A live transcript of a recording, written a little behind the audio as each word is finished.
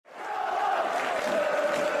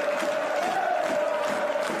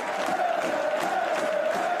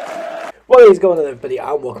What is going on, everybody,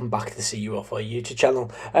 and welcome back to the CU4 YouTube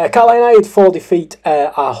channel. Carlisle United 4 defeat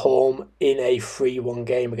at home in a 3-1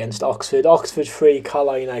 game against Oxford. Oxford 3,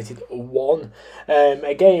 Carlisle United 1.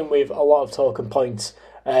 A game with a lot of talking points,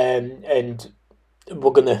 and we're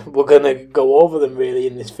gonna go over them really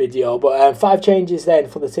in this video. But 5 changes then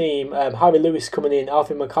for the team. Harry Lewis coming in,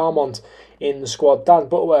 Alfie McCarmont in the squad, Dan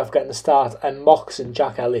Butterworth getting the start, and Mox and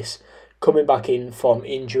Jack Ellis coming back in from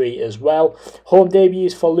injury as well. Home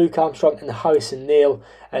debuts for Luke Armstrong and Harrison Neal,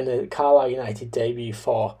 and the Carlisle United debut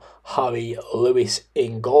for Harry Lewis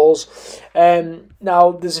in goals.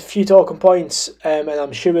 Now, there's a few talking points, and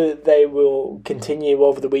I'm sure they will continue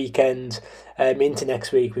over the weekend into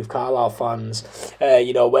next week with Carlisle fans.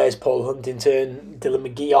 Where's Paul Huntington?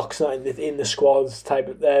 Dylan McGeoch's not in the squads.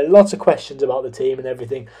 Lots of questions about the team and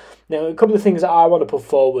everything. Now, a couple of things that I want to put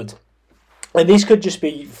forward. And this could just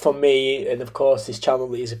be from me, and of course this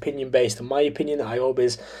channel is opinion based on my opinion. I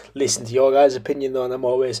always listen to your guys' opinion though, and I'm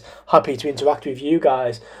always happy to interact with you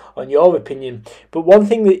guys on your opinion. But one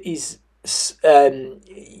thing that is,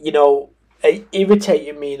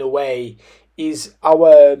 irritating me in a way is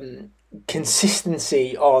our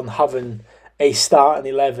consistency on having a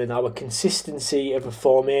starting 11, our consistency of a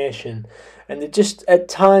formation. And it just at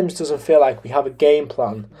times doesn't feel like we have a game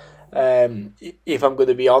plan. If I'm going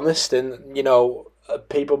to be honest, and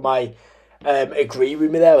people might agree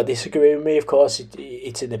with me there or disagree with me. Of course,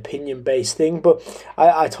 it's an opinion-based thing, but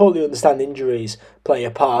I totally understand injuries play a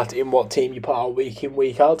part in what team you put out week in,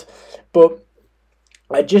 week out. But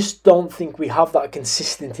I just don't think we have that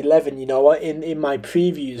consistent 11. In my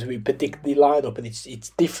previews, we predict the lineup, and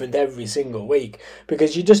it's different every single week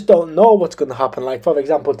because you just don't know what's going to happen. Like, for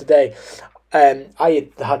example, today, I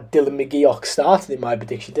had Dylan McGeoch started in my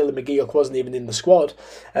prediction. Dylan McGeoch wasn't even in the squad,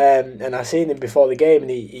 and I seen him before the game,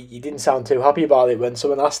 and he didn't sound too happy about it when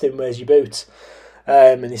someone asked him, "Where's your boots?"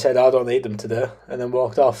 And he said, "I don't need them today," and then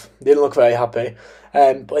walked off. Didn't look very happy.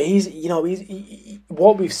 But he's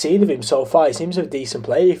what we've seen of him so far, he seems a decent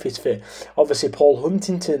player if he's fit. Obviously, Paul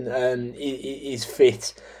Huntington is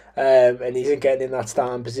fit. And he's getting in that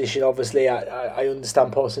starting position. Obviously, I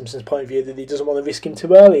understand Paul Simpson's point of view that he doesn't want to risk him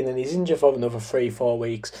too early, and then he's injured for another 3-4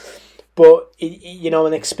 weeks. But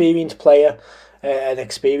an experienced player, an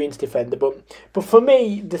experienced defender. But for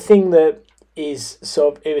me, the thing that is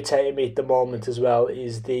sort of irritating me at the moment as well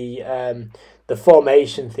is the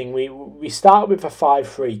formation thing. We start with a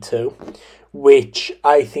 5-3-2, which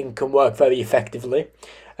I think can work very effectively.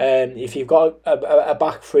 If you've got a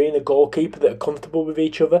back three and a goalkeeper that are comfortable with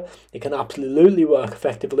each other, it can absolutely work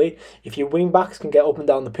effectively. If your wing backs can get up and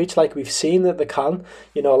down the pitch like we've seen that they can,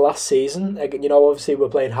 last season, obviously we're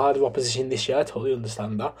playing harder opposition this year, I totally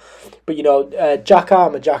understand that. But, Jack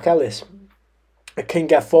Armour, Jack Ellis can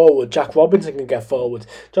get forward, Jack Robinson can get forward,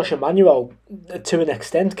 Josh Emmanuel, to an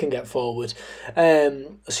extent, can get forward.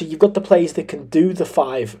 So you've got the players that can do the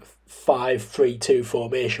 5-3-2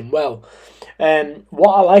 formation well.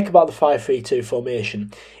 What I like about the 5-3-2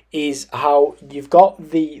 formation is how you've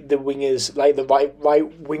got the wingers, like the right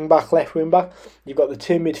wing back, left wing back. You've got the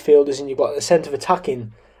 2 midfielders, and you've got the centre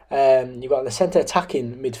attacking. You've got the centre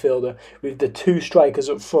attacking midfielder with the 2 strikers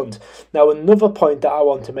up front. Now, another point that I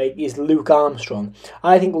want to make is Luke Armstrong.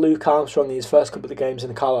 I think Luke Armstrong in his first couple of games in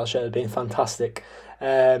the Carlisle shirt has been fantastic.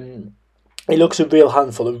 He looks a real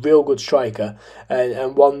handful, a real good striker,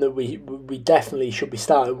 and one that we definitely should be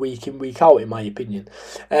starting week in, week out, in my opinion.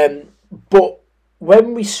 But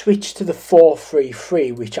when we switch to the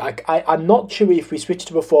 4-3-3, which I'm not sure if we switched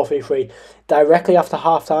to a 4-3-3 directly after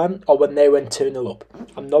half-time or when they went 2-0 up.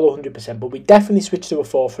 I'm not 100%, but we definitely switched to a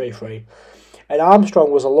 4-3-3. And Armstrong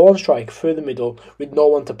was a lone striker through the middle with no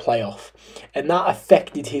one to play off. And that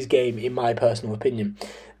affected his game, in my personal opinion.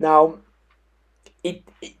 Now,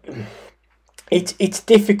 It's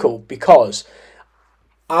difficult because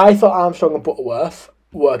I thought Armstrong and Butterworth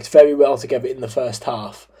worked very well together in the first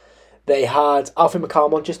half. They had Alfie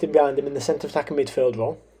McCarmont just in behind him in the centre attacking midfield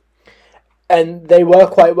role, and they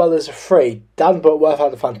work quite well as a free. Dan Butterworth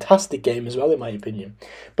had a fantastic game as well, in my opinion.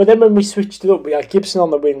 But then when we switched it up, we had Gibson on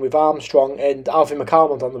the wing with Armstrong and Alfie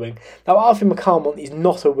McCarmont on the wing. Now, Alfie McCarmont is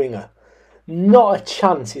not a winger. Not a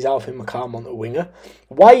chance is Alfie McCarmont a winger.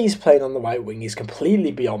 Why he's playing on the right wing is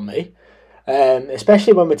completely beyond me.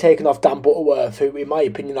 Especially when we're taking off Dan Butterworth, who, in my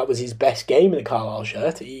opinion, that was his best game in the Carlisle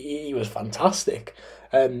shirt. He was fantastic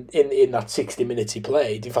in that 60 minutes he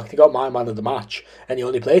played. In fact, he got my man of the match, and he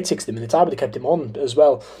only played 60 minutes. I would have kept him on as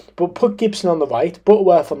well. But put Gibson on the right,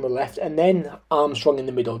 Butterworth on the left, and then Armstrong in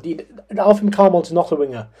the middle. Alfie McCarmont's not a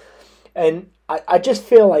winger. And I just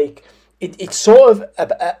feel like it's sort of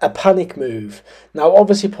a panic move. Now,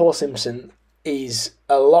 obviously, Paul Simpson is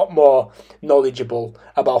a lot more knowledgeable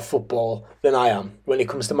about football than I am when it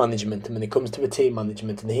comes to management and when it comes to the team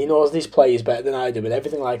management, and he knows these players better than I do and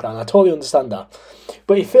everything like that, and I totally understand that.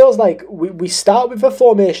 But it feels like we start with a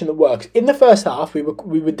formation that works. In the first half, we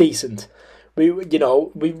were decent.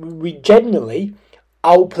 We genuinely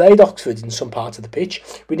outplayed Oxford in some parts of the pitch.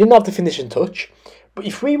 We didn't have the finishing touch, but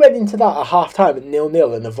if we went into that at half time at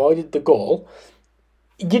 0-0 and avoided the goal,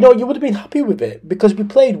 you would have been happy with it because we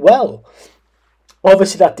played well.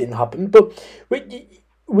 Obviously, that didn't happen, but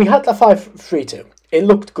we had that 5-3-2. It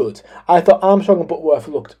looked good. I thought Armstrong and Butterworth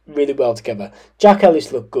looked really well together. Jack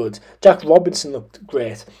Ellis looked good. Jack Robinson looked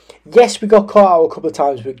great. Yes, we got caught out a couple of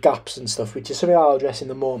times with gaps and stuff, which is something I'll address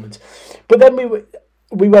in a moment. But then we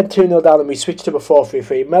went 2-0 down and we switched to a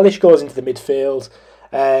 4-3-3. Mellish goes into the midfield.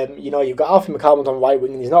 You've got Alfie McCalmont on right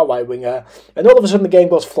wing and he's not a right winger. And all of a sudden the game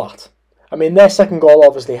goes flat. I mean, their second goal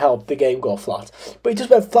obviously helped the game go flat. But it just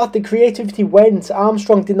went flat. The creativity went.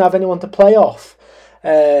 Armstrong didn't have anyone to play off.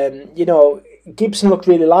 Gibson looked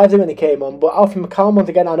really lively when he came on. But Alfie McCalmont,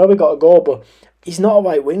 again, I know we got a goal, but he's not a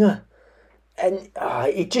right winger. And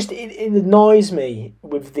it annoys me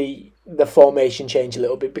with the formation change a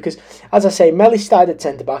little bit because, as I say, Mellish started at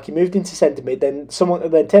centre back. He moved into centre mid. Then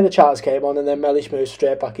Taylor Charters came on, and then Mellish moved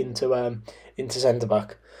straight back into centre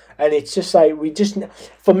back. And it's just like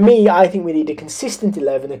for me, I think we need a consistent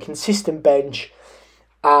 11, a consistent bench,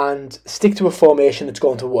 and stick to a formation that's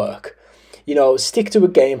going to work. Stick to a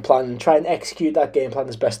game plan and try and execute that game plan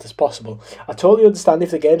as best as possible. I totally understand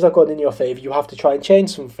if the game's not going in your favour, you have to try and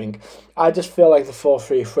change something. I just feel like the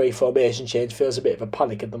 4-3-3 formation change feels a bit of a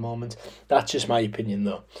panic at the moment. That's just my opinion,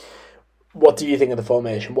 though. What do you think of the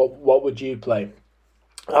formation? What would you play?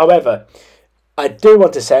 However, I do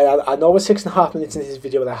want to say, I know we're 6.5 minutes into this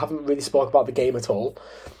video and I haven't really spoke about the game at all,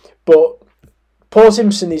 but Paul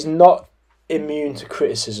Simpson is not immune to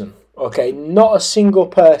criticism. Okay, not a single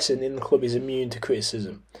person in the club is immune to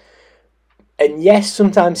criticism. And yes,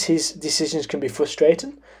 sometimes his decisions can be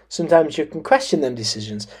frustrating. Sometimes you can question them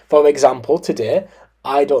decisions. For example, today,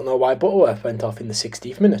 I don't know why Butterworth went off in the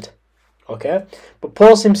 60th minute. Okay, but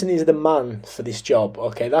Paul Simpson is the man for this job.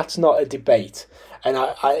 Okay, that's not a debate. And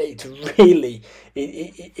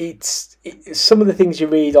it's some of the things you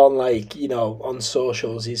read on on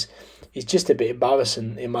socials is just a bit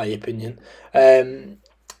embarrassing in my opinion.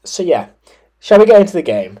 So yeah, shall we get into the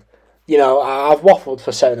game? I've waffled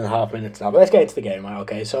for 7.5 minutes now, but let's get into the game, right?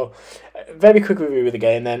 Okay, so very quick review of the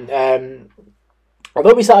game then. I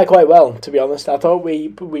thought we started quite well, to be honest. I thought we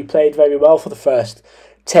played very well for the first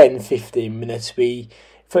 10-15 minutes.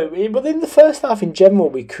 But in the first half in general,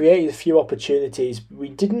 we created a few opportunities. We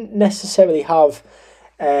didn't necessarily have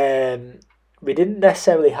a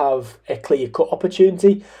clear-cut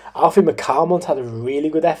opportunity. Alfie McCalmont had a really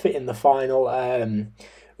good effort in the final. I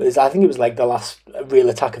think it was like the last real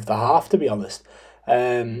attack of the half, to be honest.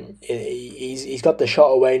 He's got the shot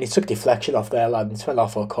away and he took deflection off there, lad, and it went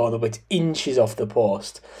off for a corner, but it's inches off the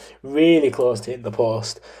post, really close to hitting the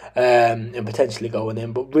post, and potentially going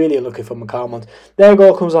in, but really unlucky for McCalmont. Their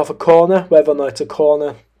goal comes off a corner. Whether or not it's a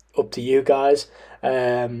corner, up to you guys.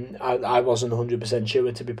 I wasn't 100%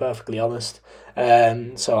 sure, to be perfectly honest,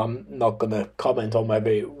 so I'm not going to comment on whether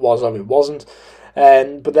it was or it wasn't.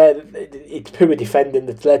 But it's pure defending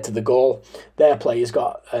that's led to the goal. Their player's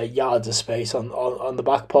got yards of space on the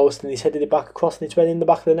back post, and he's headed it back across, and it's went in the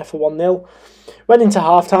back of the net for 1-0. Went into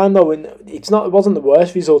half time though, and it wasn't the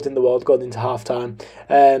worst result in the world going into half time.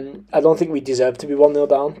 I don't think we deserved to be 1-0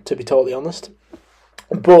 down, to be totally honest.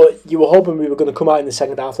 But you were hoping we were going to come out in the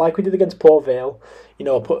second half like we did against Port Vale,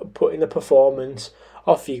 put in a performance,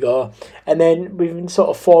 off you go. And then within sort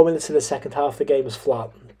of 4 minutes of the second half, the game was flat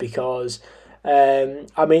because,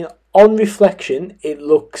 on reflection, it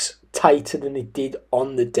looks tighter than it did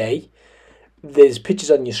on the day. There's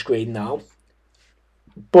pictures on your screen now,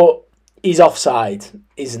 but he's offside,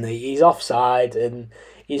 isn't he? He's offside, and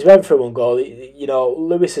he's went for one goal.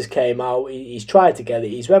 Lewis has came out. He's tried to get it.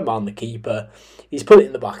 He's went round the keeper. He's put it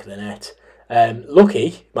in the back of the net.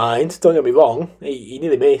 Lucky, mind, don't get me wrong. He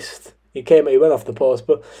nearly missed. He went off the post,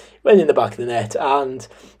 but went in the back of the net, and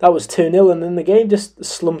that was 2-0. And then the game just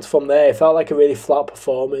slumped from there. It felt like a really flat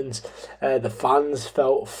performance. The fans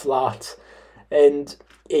felt flat, and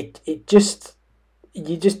you just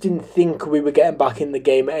didn't think we were getting back in the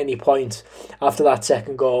game at any point after that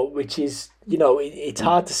second goal, which is, it's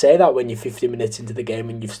hard to say that when you're 50 minutes into the game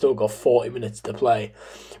and you've still got 40 minutes to play.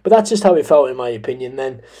 But that's just how it felt, in my opinion.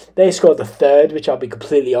 Then they scored the third, which I'll be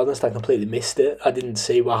completely honest, I completely missed it. I didn't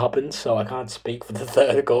see what happened, so I can't speak for the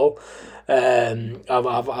third goal.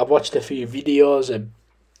 I've watched a few videos and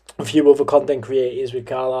a few other content creators with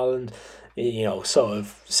Carlisle, and sort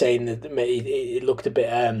of saying that it looked a bit,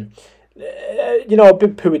 a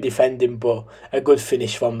bit poor defending, but a good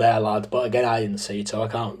finish from their lad. But again, I didn't see it, so I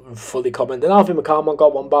can't fully comment. And Alfie McCarman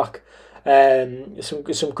got one back.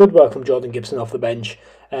 Some good work from Jordan Gibson off the bench,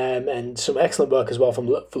 and some excellent work as well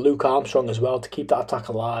for Luke Armstrong as well to keep that attack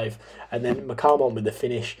alive. And then McCarman with the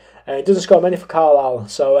finish. He doesn't score many for Carlisle,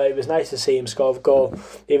 so it was nice to see him score a goal,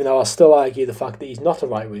 even though I'll still argue the fact that he's not a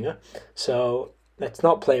right winger. So let's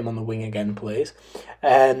not play him on the wing again, please.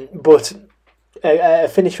 But a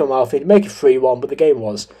finish from Alfie to make it 3-1, but the game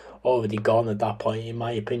was already gone at that point, in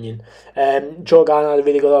my opinion. Joe Garner had a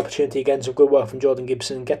really good opportunity again, some good work from Jordan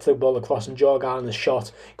Gibson, gets the ball across, and Joe Garner's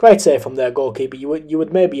shot. Great save from their goalkeeper. You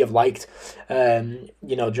would maybe have liked,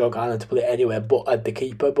 Joe Garner to put it anywhere but at the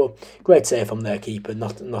keeper, but great save from their keeper,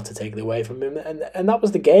 not to take it away from him. And that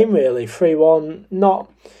was the game, really. 3-1,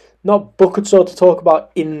 not buckets or to talk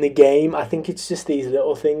about in the game. I think it's just these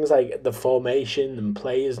little things like the formation and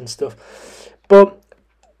players and stuff. But,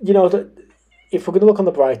 if we're going to look on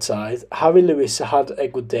the bright side, Harry Lewis had a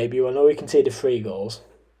good debut. I know he conceded 3 goals,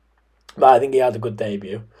 but I think he had a good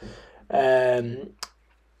debut. Harrison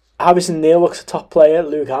Neal looks a top player.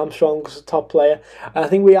 Luke Armstrong looks a top player. And I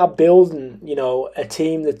think we are building, a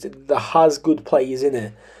team that has good players in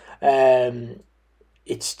it.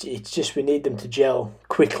 It's just we need them to gel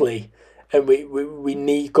quickly, and we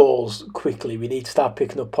need goals quickly. We need to start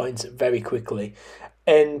picking up points very quickly.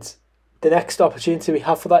 And the next opportunity we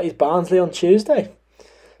have for that is Barnsley on Tuesday.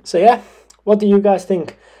 So yeah, what do you guys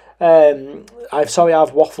think? I've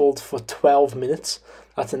waffled for 12 minutes.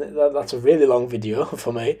 That's a really long video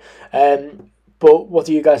for me. But what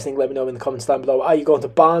do you guys think? Let me know in the comments down below. Are you going to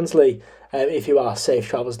Barnsley? If you are, safe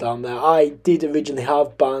travels down there. I did originally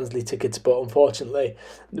have Barnsley tickets, but unfortunately,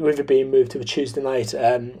 with it being moved to a Tuesday night,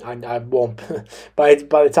 I won't. by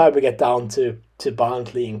the time we get down to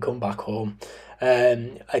Barnsley and come back home,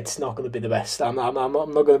 it's not going to be the best. I'm not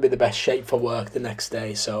going to be the best shape for work the next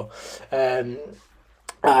day, so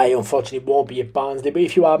I unfortunately won't be at Barnsley. But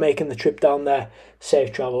if you are making the trip down there,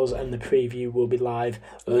 safe travels, and the preview will be live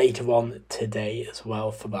later on today as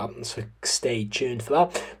well for that, so stay tuned for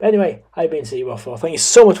that. But anyway, I've been C-Waffle. Thank you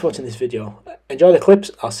so much for watching this video. Enjoy the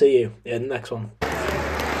clips. I'll see you in the next one.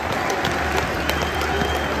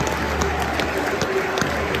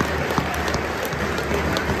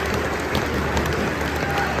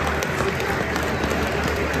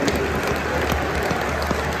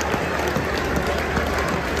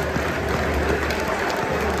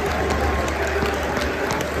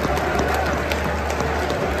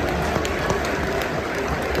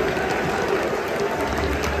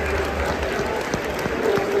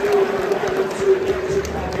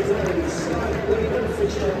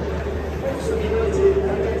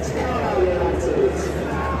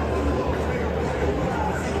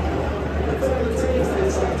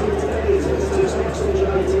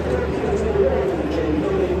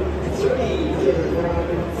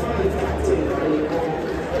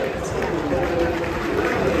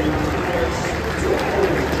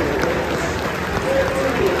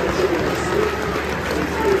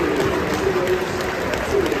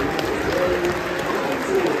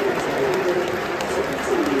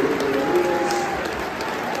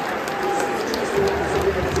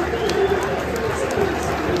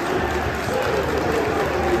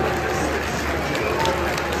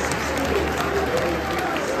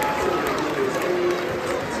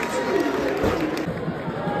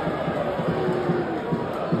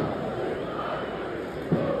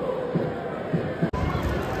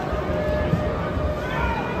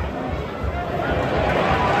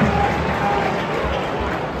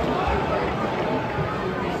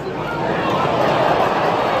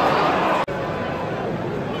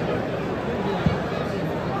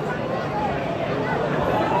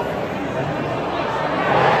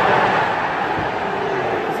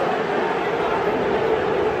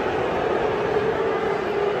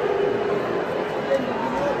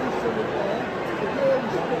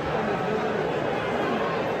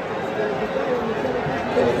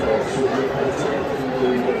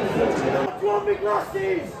 Big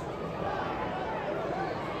Nasties!